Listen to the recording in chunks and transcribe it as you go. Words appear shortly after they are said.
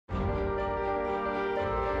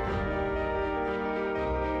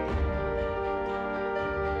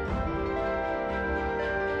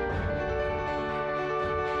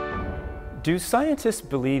Do scientists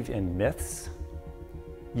believe in myths?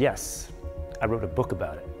 Yes, I wrote a book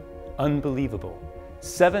about it. Unbelievable.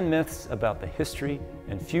 7 myths about the history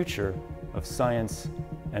and future of science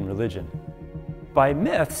and religion. By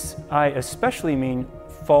myths, I especially mean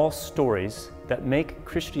false stories that make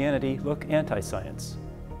Christianity look anti-science.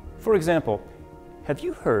 For example, have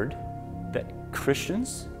you heard that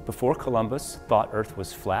Christians before Columbus thought Earth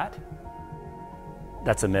was flat?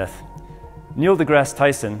 That's a myth. Neil deGrasse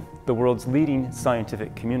Tyson, the world's leading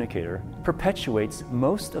scientific communicator, perpetuates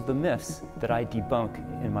most of the myths that I debunk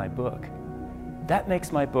in my book. That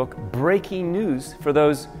makes my book breaking news for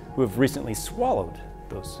those who have recently swallowed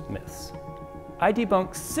those myths. I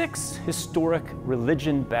debunk 6 historic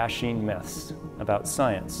religion-bashing myths about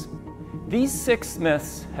science. These 6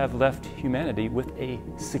 myths have left humanity with a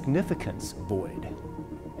significance void.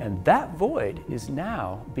 And that void is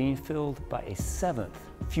now being filled by a 7th,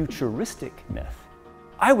 futuristic myth.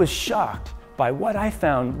 I was shocked by what I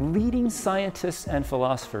found leading scientists and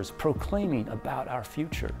philosophers proclaiming about our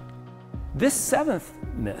future. This 7th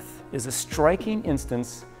myth is a striking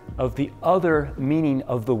instance of the other meaning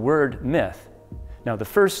of the word myth. Now, the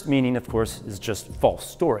first meaning, of course, is just false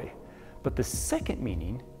story. But the second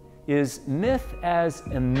meaning is myth as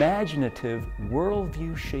imaginative,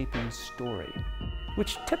 worldview-shaping story,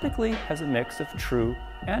 which typically has a mix of true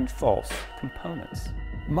and false components.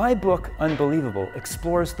 My book, Unbelievable,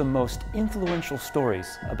 explores the most influential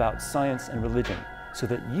stories about science and religion so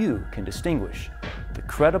that you can distinguish the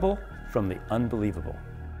credible from the unbelievable.